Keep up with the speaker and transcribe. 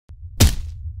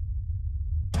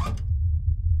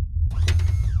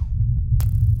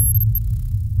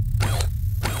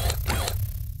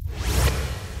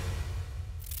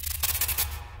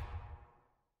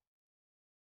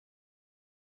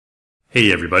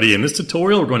Hey everybody, in this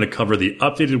tutorial we're going to cover the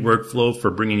updated workflow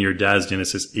for bringing your Daz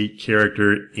Genesis 8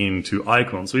 character into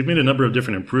iClone. So we've made a number of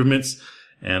different improvements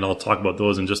and I'll talk about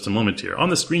those in just a moment here. On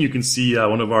the screen you can see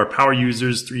one of our power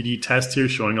users 3D test here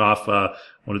showing off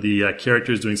one of the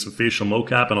characters doing some facial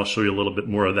mocap, and I'll show you a little bit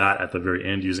more of that at the very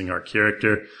end using our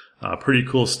character. Pretty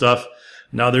cool stuff.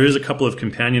 Now there is a couple of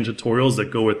companion tutorials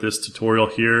that go with this tutorial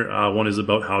here. One is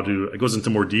about it goes into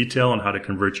more detail on how to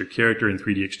convert your character in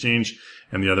 3D Exchange,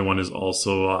 and the other one is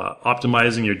also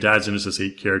optimizing your Daz Genesis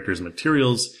 8 characters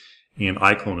materials in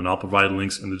iClone, and I'll provide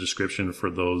links in the description for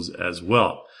those as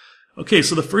well. Okay,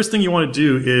 so the first thing you want to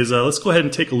do is let's go ahead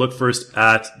and take a look first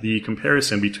at the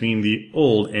comparison between the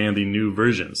old and the new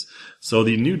versions. So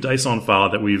the new DICE file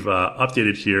that we've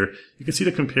updated here, you can see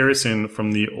the comparison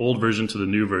from the old version to the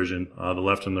new version, the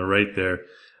left and the right there.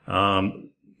 The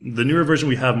newer version,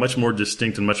 we have much more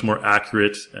distinct and much more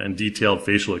accurate and detailed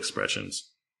facial expressions.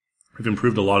 We've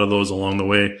improved a lot of those along the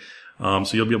way,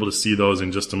 so you'll be able to see those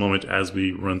in just a moment as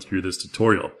we run through this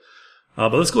tutorial.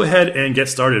 But let's go ahead and get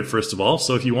started first of all.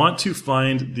 So if you want to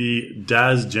find the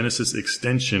Daz Genesis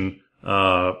Extension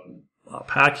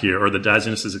pack here, or the Daz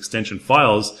Genesis Extension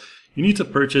files, you need to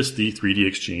purchase the 3D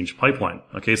Exchange pipeline.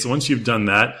 Okay, so once you've done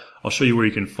that, I'll show you where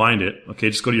you can find it. Okay,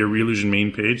 just go to your Reallusion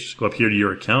main page, just go up here to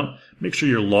your account, make sure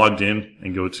you're logged in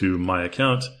and go to My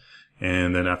Account,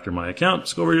 and then after My Account,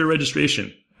 just go over to your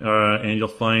registration. And you'll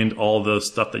find all the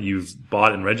stuff that you've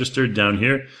bought and registered down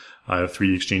here. I have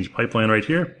 3D Exchange pipeline right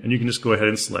here, and you can just go ahead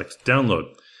and select download.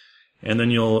 And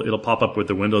then it'll pop up with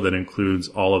the window that includes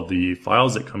all of the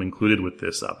files that come included with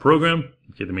this program.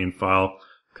 Okay, the main file,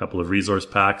 a couple of resource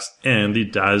packs, and the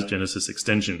Daz Genesis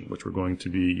extension, which we're going to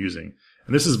be using.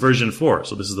 And this is version 4,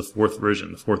 so this is the fourth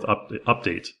version, the fourth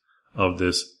update of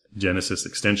this Genesis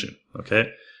extension.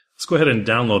 Okay, let's go ahead and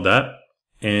download that,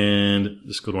 and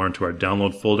just go into our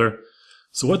download folder.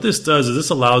 So what this does is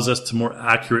this allows us to more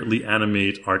accurately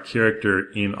animate our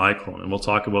character in iClone, and we'll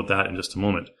talk about that in just a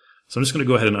moment. So I'm just going to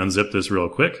go ahead and unzip this real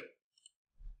quick.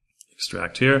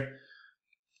 Extract here,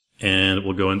 and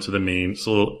we'll go into the main.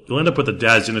 So you'll end up with a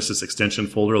Daz Genesis extension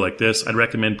folder like this. I'd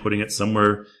recommend putting it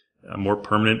somewhere more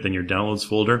permanent than your downloads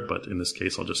folder, but in this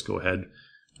case I'll just go ahead.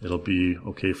 It'll be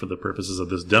okay for the purposes of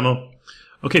this demo.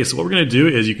 Okay, so what we're going to do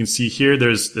is you can see here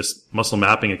there's this muscle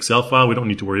mapping Excel file. We don't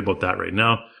need to worry about that right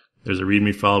now. There's a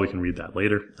README file. We can read that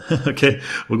later. Okay,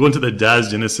 we'll go into the Daz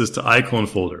Genesis to iClone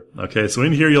folder. Okay, so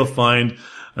in here you'll find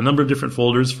a number of different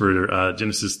folders for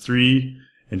Genesis 3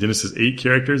 and Genesis 8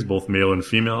 characters, both male and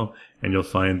female, and you'll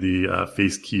find the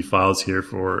face key files here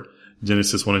for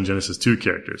Genesis 1 and Genesis 2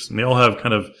 characters. And they all have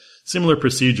kind of similar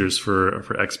procedures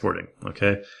for exporting.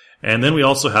 Okay, and then we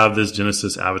also have this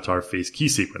Genesis avatar face key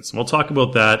sequence. And we'll talk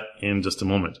about that in just a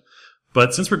moment.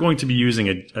 But since we're going to be using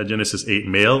a Genesis 8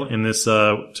 male in this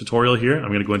tutorial here, I'm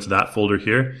going to go into that folder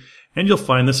here, and you'll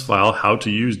find this file, how to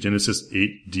use Genesis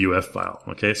 8 DUF file.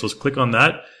 Okay, so let's click on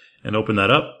that and open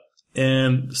that up.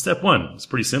 And step one, it's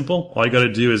pretty simple. All you got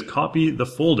to do is copy the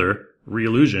folder,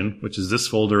 Reallusion, which is this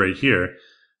folder right here,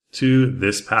 to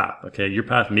this path. Okay, your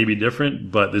path may be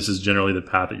different, but this is generally the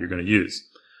path that you're going to use.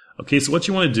 Okay, so what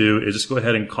you want to do is just go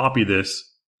ahead and copy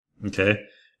this. Okay.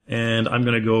 And I'm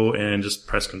going to go and just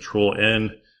press Control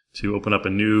N to open up a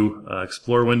new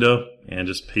Explorer window and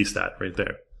just paste that right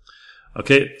there.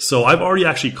 Okay, so I've already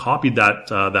actually copied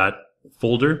that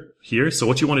folder here. So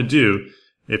what you want to do,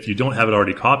 if you don't have it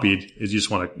already copied, is you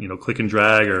just want to click and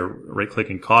drag or right click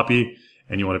and copy,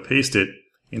 and you want to paste it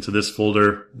into this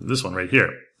folder, this one right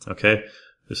here. Okay,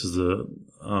 this is the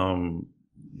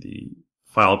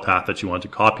file path that you want to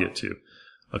copy it to.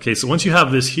 Okay, so once you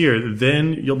have this here,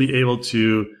 then you'll be able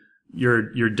to,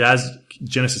 your Daz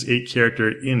Genesis 8 character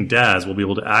in Daz will be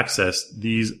able to access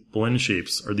these blend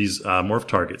shapes, or these morph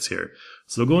targets here.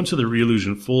 So they'll go into the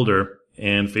Reallusion folder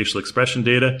and facial expression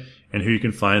data, and here you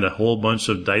can find a whole bunch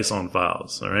of DICE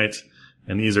files, alright?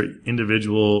 And these are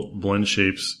individual blend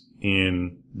shapes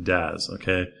in Daz,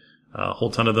 okay? A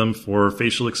whole ton of them for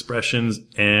facial expressions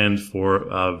and for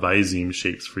Viseme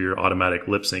shapes for your automatic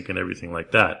lip sync and everything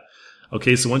like that.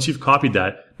 Okay, so once you've copied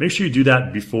that, make sure you do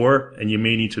that before, and you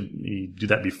may need to do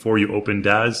that before you open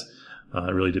Daz.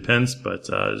 It really depends, but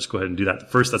just go ahead and do that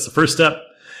first. That's the first step.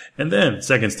 And then,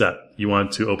 second step, you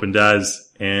want to open Daz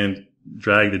and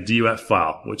drag the DUF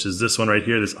file, which is this one right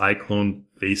here, this iClone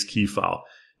face key file.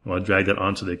 You want to drag that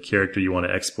onto the character you want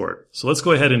to export. So let's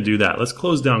go ahead and do that. Let's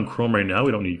close down Chrome right now.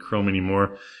 We don't need Chrome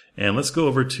anymore. And let's go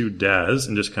over to Daz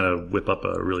and just kind of whip up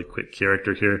a really quick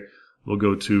character here. We'll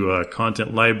go to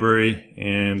Content Library,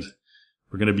 and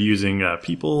we're going to be using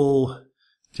People,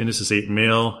 Genesis 8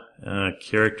 Male,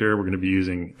 Character. We're going to be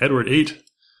using Edward 8.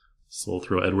 So we'll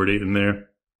throw Edward 8 in there.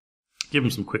 give him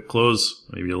some quick clothes,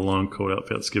 maybe a long coat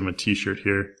outfit. Let's give him a t-shirt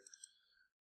here.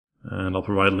 And I'll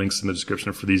provide links in the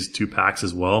description for these 2 packs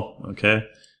as well. Okay.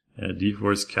 And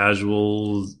D-Force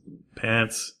casual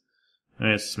pants.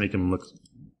 Alright, let's make him look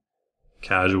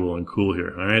casual and cool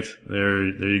here. Alright, there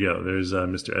you go. There's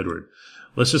Mr. Edward.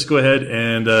 Let's just go ahead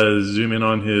and zoom in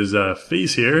on his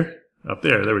face here. Up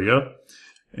there. There we go.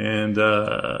 And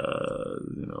a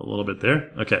little bit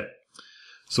there. Okay.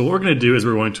 So what we're going to do is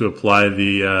we're going to apply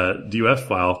the DOF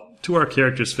file to our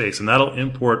character's face, and that'll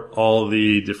import all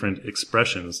the different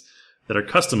expressions that are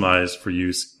customized for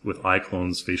use with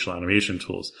iClone's facial animation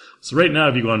tools. So right now,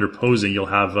 if you go under posing, you'll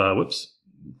have,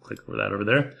 click for that over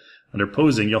there. Under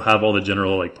posing, you'll have all the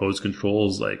general like pose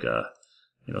controls, like,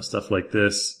 stuff like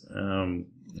this,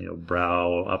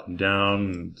 brow up and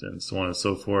down and so on and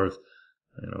so forth,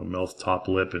 mouth, top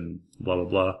lip, and blah, blah,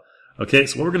 blah. Okay,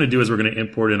 so what we're going to do is we're going to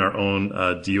import in our own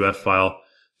DOF file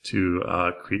to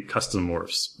create custom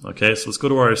morphs. Okay, so let's go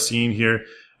to our scene here,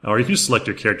 or you can just select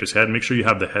your character's head. Make sure you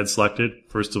have the head selected,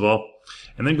 first of all,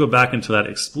 and then go back into that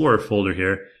Explorer folder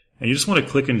here, and you just want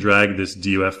to click and drag this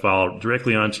DOF file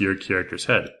directly onto your character's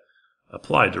head.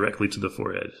 Apply directly to the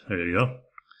forehead. There you go.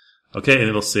 Okay, and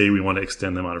it'll say we want to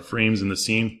extend the amount of frames in the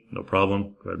scene. No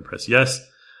problem. Go ahead and press yes.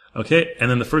 Okay, and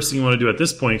then the first thing you want to do at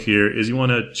this point here is you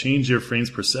want to change your frames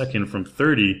per second from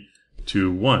 30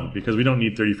 to 1, because we don't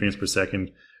need 30 frames per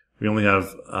second. We only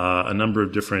have a number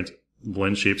of different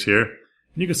blend shapes here.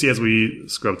 And you can see as we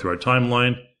scrub through our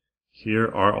timeline, here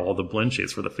are all the blend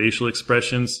shapes for the facial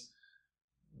expressions.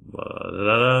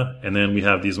 And then we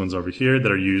have these ones over here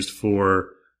that are used for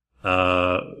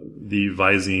the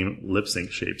Viseme lip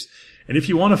sync shapes. And if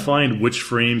you want to find which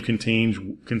frame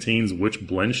contains which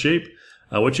blend shape,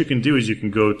 what you can do is you can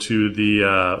go to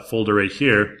the folder right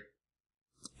here,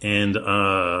 and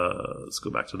let's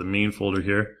go back to the main folder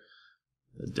here,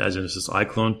 Daz Genesis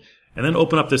iClone, and then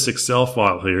open up this Excel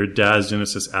file here, Daz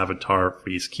Genesis Avatar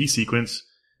Face Key Sequence,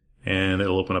 and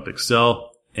it'll open up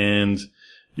Excel, and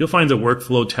you'll find a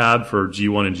workflow tab for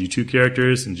G1 and G2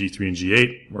 characters, and G3 and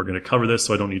G8. We're going to cover this,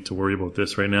 so I don't need to worry about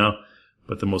this right now.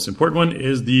 But the most important one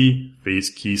is the face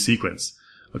key sequence.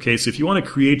 Okay, so if you want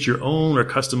to create your own or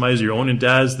customize your own in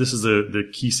Daz, this is the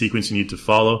key sequence you need to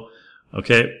follow.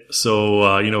 Okay,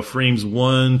 so, frames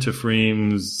 1 to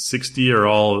frames 60 are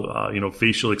all,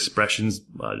 facial expressions,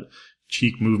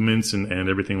 cheek movements and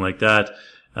everything like that.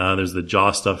 There's the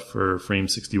jaw stuff for frame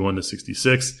 61 to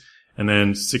 66. And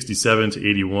then 67 to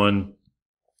 81,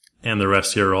 and the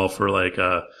rest here are all for like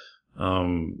the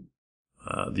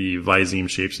Viseme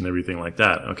shapes and everything like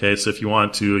that. Okay, so if you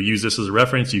want to use this as a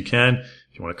reference, you can.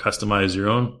 If you want to customize your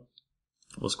own,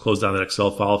 let's close down that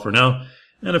Excel file for now.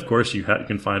 And of course, you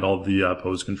can find all the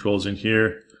pose controls in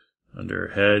here under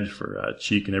head for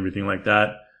cheek and everything like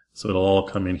that. So it'll all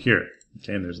come in here.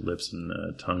 Okay, and there's lips and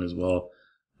tongue as well.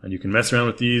 And you can mess around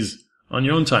with these on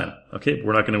your own time. Okay, but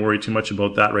we're not going to worry too much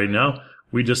about that right now.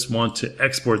 We just want to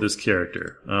export this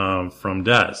character from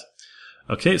Daz.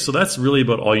 Okay, so that's really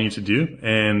about all you need to do.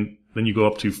 And then you go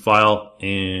up to File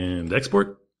and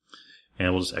Export.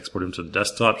 And we'll just export him to the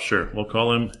desktop. Sure, we'll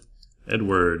call him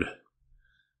Edward.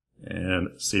 And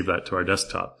save that to our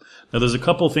desktop. Now there's a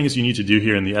couple things you need to do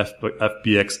here in the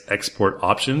FBX export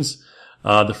options.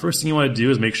 The first thing you want to do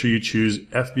is make sure you choose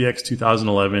FBX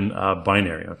 2011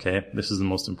 binary, okay? This is the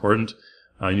most important.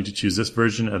 You need to choose this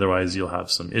version, otherwise you'll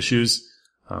have some issues.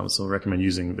 So recommend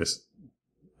using this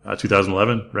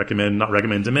 2011. Not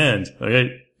recommend, demand,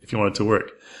 okay? If you want it to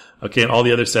work. Okay, and all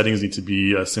the other settings need to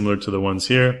be similar to the ones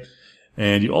here.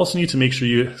 And you also need to make sure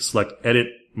you select Edit,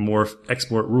 Morph,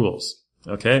 Export Rules,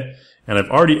 okay? And I've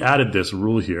already added this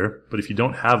rule here, but if you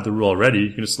don't have the rule already,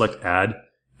 you can just select Add.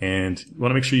 And you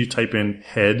want to make sure you type in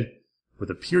head with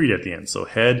a period at the end. So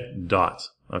head dot,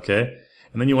 okay?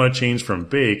 And then you want to change from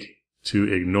bake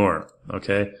to ignore,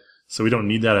 okay? So we don't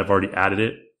need that. I've already added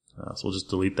it. So we'll just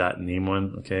delete that name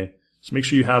one, okay? Just make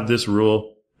sure you have this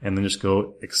rule and then just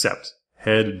go accept.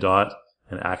 Head dot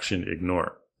and action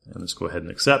ignore. And let's go ahead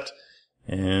and accept.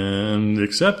 And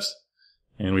accept.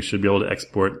 And we should be able to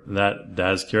export that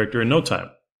Daz character in no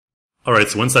time. Alright,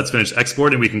 so once that's finished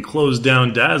exporting, we can close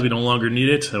down Daz. We no longer need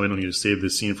it. We don't need to save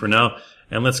this scene for now.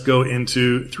 And let's go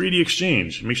into 3D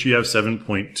Exchange. Make sure you have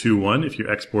 7.21 if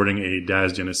you're exporting a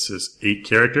Daz Genesis 8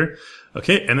 character.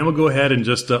 Okay, and then we'll go ahead and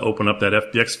just open up that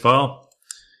FBX file.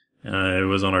 It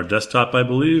was on our desktop, I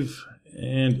believe.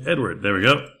 And Edward, there we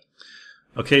go.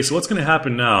 Okay, so what's going to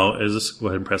happen now is, let's go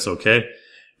ahead and press OK.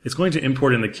 It's going to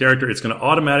import in the character. It's going to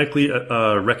automatically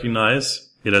recognize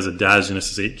it as a Daz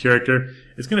Genesis 8 character.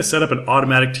 It's going to set up an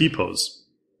automatic T-pose.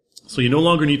 So you no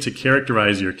longer need to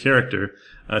characterize your character.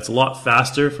 It's a lot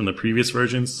faster from the previous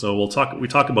versions. So we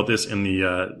talk about this in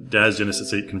the Daz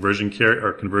Genesis 8 conversion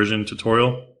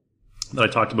tutorial that I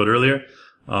talked about earlier.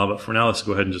 But for now, let's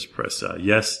go ahead and just press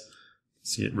yes.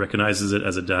 See, it recognizes it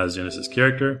as a Daz Genesis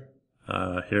character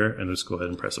here, and just go ahead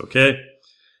and press OK.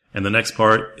 And the next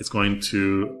part, it's going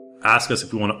to ask us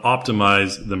if we want to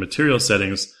optimize the material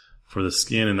settings for the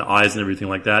skin and the eyes and everything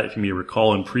like that. If you may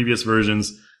recall in previous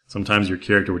versions, sometimes your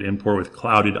character would import with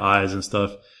clouded eyes and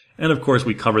stuff. And of course,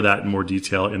 we cover that in more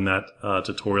detail in that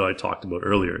tutorial I talked about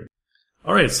earlier.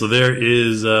 Alright, so there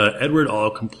is Edward all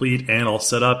complete and all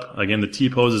set up. Again, the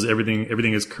T-pose is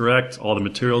everything is correct. All the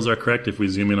materials are correct. If we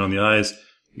zoom in on the eyes,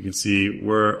 you can see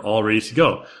we're all ready to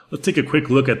go. Let's take a quick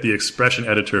look at the expression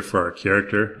editor for our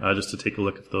character, just to take a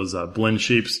look at those blend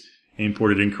shapes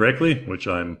imported incorrectly, which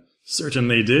I'm certain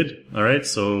they did. Alright,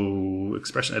 so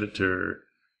expression editor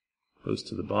goes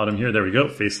to the bottom here. There we go.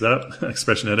 Face it up.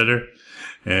 Expression editor.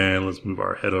 And let's move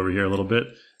our head over here a little bit.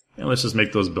 And let's just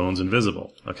make those bones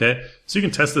invisible. Okay? So you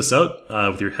can test this out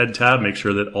with your head tab. Make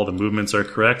sure that all the movements are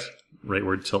correct.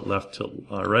 Rightward tilt left, tilt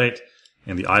right.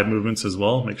 And the eye movements as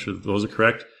well. Make sure that those are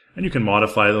correct. And you can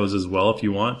modify those as well if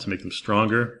you want to make them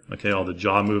stronger. Okay? All the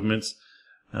jaw movements.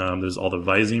 There's all the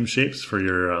viseme shapes for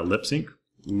your lip sync.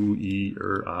 Ooh, ee,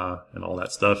 ah, and all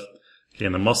that stuff. Okay,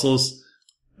 and the muscles.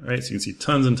 Alright, so you can see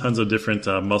tons and tons of different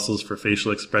muscles for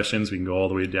facial expressions. We can go all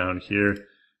the way down here.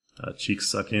 Cheeks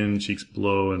suck in, cheeks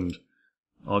blow, and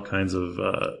all kinds of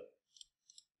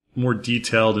more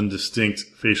detailed and distinct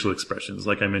facial expressions.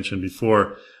 Like I mentioned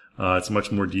before, it's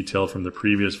much more detailed from the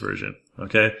previous version.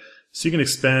 Okay, so you can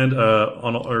expand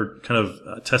on or kind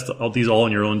of test all these all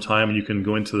in your own time, and you can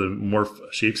go into the morph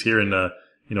shapes here and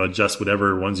adjust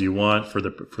whatever ones you want for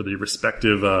the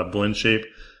respective blend shape.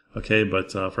 Okay,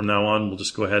 but from now on, we'll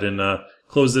just go ahead and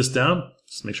close this down.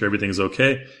 Just make sure everything is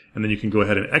okay. And then you can go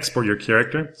ahead and export your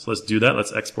character. So let's do that.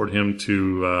 Let's export him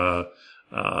to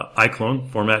iClone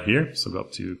format here. So go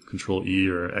up to Control E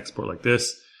or export like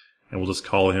this. And we'll just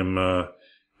call him,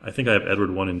 I think I have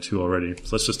Edward 1 and 2 already. So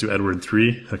let's just do Edward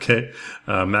 3, okay?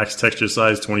 Max texture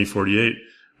size 2048.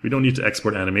 We don't need to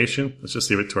export animation. Let's just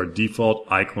save it to our default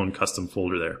iClone custom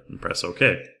folder there and press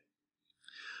OK.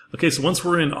 Okay, so once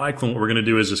we're in iClone, what we're going to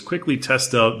do is just quickly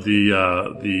test out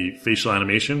the facial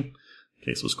animation.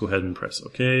 Okay, so let's go ahead and press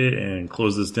OK and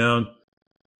close this down.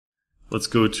 Let's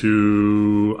go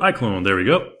to iClone. There we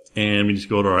go. And we need to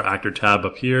go to our Actor tab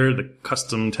up here, the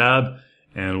Custom tab,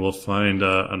 and we'll find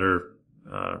under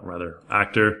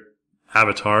Actor,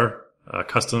 Avatar,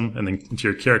 Custom, and then into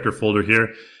your Character folder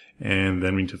here. And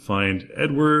then we need to find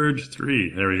Edward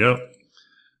 3. There we go.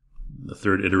 The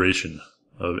third iteration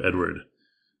of Edward.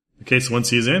 Okay, so once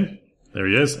he's in, there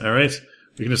he is. All right,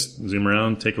 we can just zoom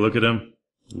around, take a look at him.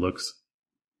 Looks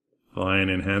fine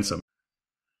and handsome.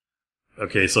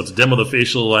 Okay, so to demo the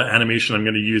facial animation, I'm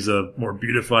going to use a more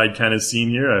beautified kind of scene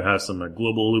here. I have some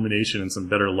global illumination and some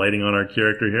better lighting on our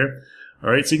character here. All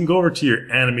right, so you can go over to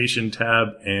your Animation tab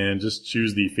and just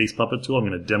choose the Face Puppet tool. I'm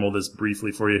going to demo this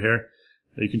briefly for you here.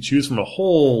 You can choose from a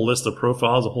whole list of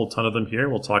profiles, a whole ton of them here.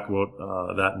 We'll talk about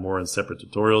that more in separate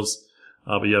tutorials.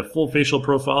 But you have full facial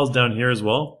profiles down here as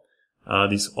well.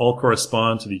 These all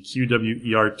correspond to the Q, W,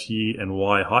 E, R, T, and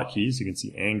Y hotkeys. You can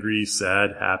see angry,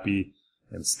 sad, happy,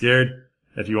 and scared.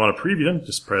 If you want to preview them,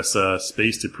 just press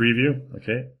space to preview.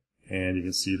 Okay, and you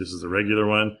can see this is a regular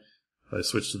one. If I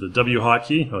switch to the W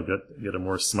hotkey, I'll get a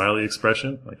more smiley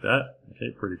expression like that.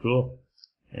 Okay, pretty cool.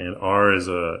 And R is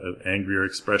an angrier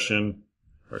expression,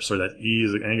 or sorry, that E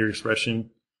is an angry expression.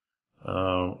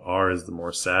 R is the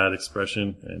more sad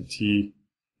expression, and T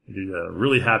is a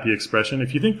really happy expression.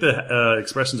 If you think the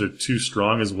expressions are too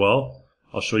strong as well,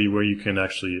 I'll show you where you can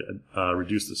actually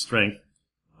reduce the strength.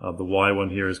 The Y one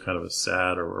here is kind of a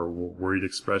sad or worried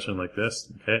expression like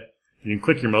this. Okay, you can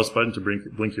click your mouse button to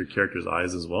blink your character's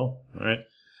eyes as well. All right.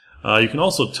 You can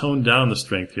also tone down the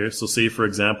strength here. So say, for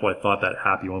example, I thought that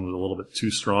happy one was a little bit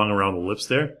too strong around the lips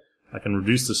there. I can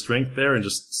reduce the strength there and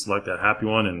just select that happy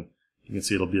one, and you can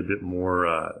see it'll be a bit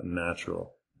more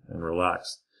natural and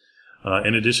relaxed.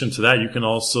 In addition to that, you can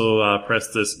also press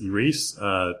this erase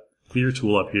clear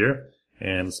tool up here,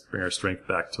 and let's bring our strength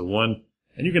back to 1.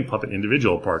 And you can puppet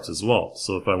individual parts as well.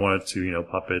 So if I wanted to,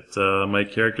 puppet my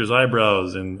character's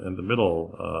eyebrows in the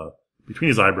middle, between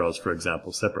his eyebrows, for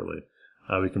example, separately,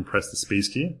 we can press the space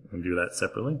key and do that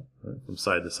separately. Right? From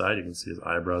side to side, you can see his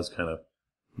eyebrows kind of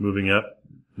moving up.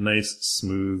 Nice,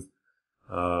 smooth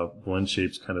blend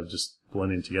shapes kind of just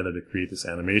blending together to create this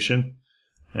animation.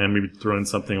 And maybe throw in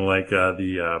something like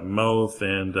the mouth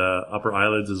and upper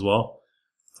eyelids as well.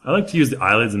 I like to use the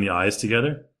eyelids and the eyes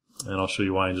together, and I'll show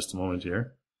you why in just a moment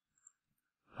here.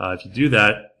 If you do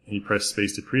that and you press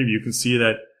space to preview, you can see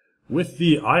that with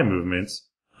the eye movements,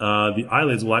 the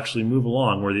eyelids will actually move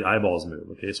along where the eyeballs move.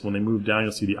 Okay, so when they move down,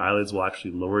 you'll see the eyelids will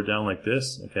actually lower down like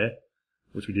this. Okay,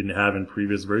 which we didn't have in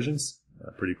previous versions.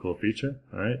 Pretty cool feature.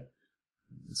 All right,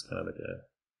 it's kind of like a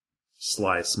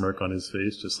sly smirk on his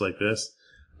face, just like this.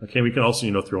 Okay, we can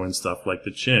also throw in stuff like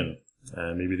the chin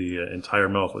and maybe the entire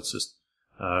mouth. Let's just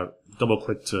double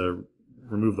click to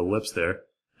remove the lips there,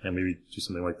 and maybe do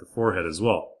something like the forehead as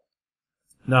well.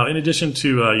 Now, in addition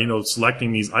to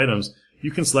selecting these items, you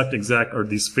can select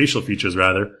these facial features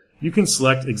rather. You can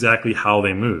select exactly how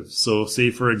they move. So,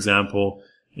 say for example,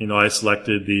 I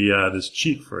selected this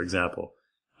cheek, for example.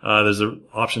 There's an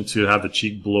option to have the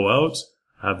cheek blow out,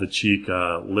 have the cheek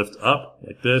lift up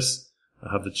like this,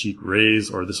 have the cheek raise,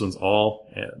 or this one's all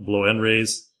blow and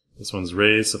raise. This one's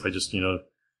raise. So if I just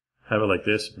have it like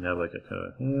this, you can have like a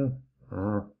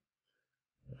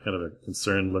kind of a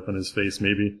concerned look on his face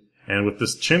maybe. And with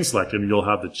this chin selected, you'll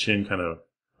have the chin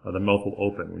the mouth will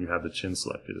open when you have the chin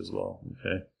selected as well.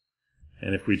 Okay.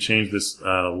 And if we change this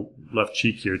left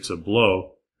cheek here to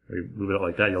blow, or move it out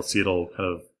like that, you'll see it'll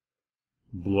kind of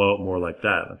blow out more like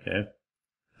that. Okay.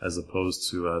 As opposed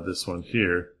to this one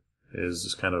here is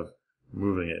just kind of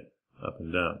moving it up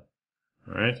and down.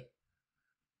 All right.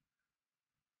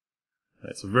 All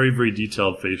right, so very, very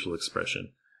detailed facial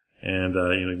expression. And,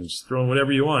 you can just throw in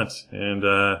whatever you want and,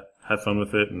 have fun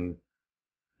with it and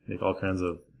make all kinds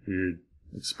of weird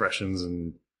expressions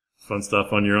and fun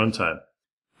stuff on your own time.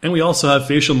 And we also have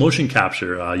facial motion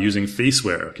capture, using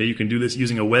Faceware. Okay, you can do this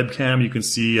using a webcam. You can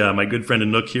see, my good friend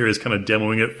Anouk here is kind of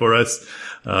demoing it for us,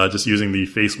 just using the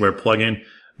Faceware plugin.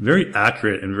 Very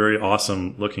accurate and very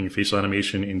awesome looking facial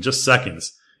animation in just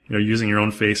seconds. Using your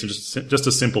own face and just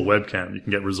a simple webcam, you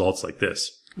can get results like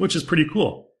this, which is pretty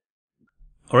cool.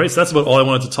 Alright, so that's about all I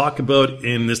wanted to talk about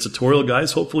in this tutorial,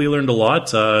 guys. Hopefully you learned a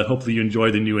lot. Hopefully you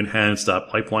enjoyed the new enhanced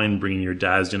pipeline, bringing your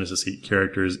Daz Genesis 8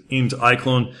 characters into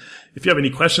iClone. If you have any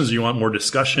questions or you want more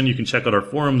discussion, you can check out our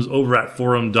forums over at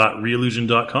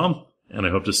forum.reallusion.com, and I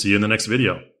hope to see you in the next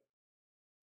video.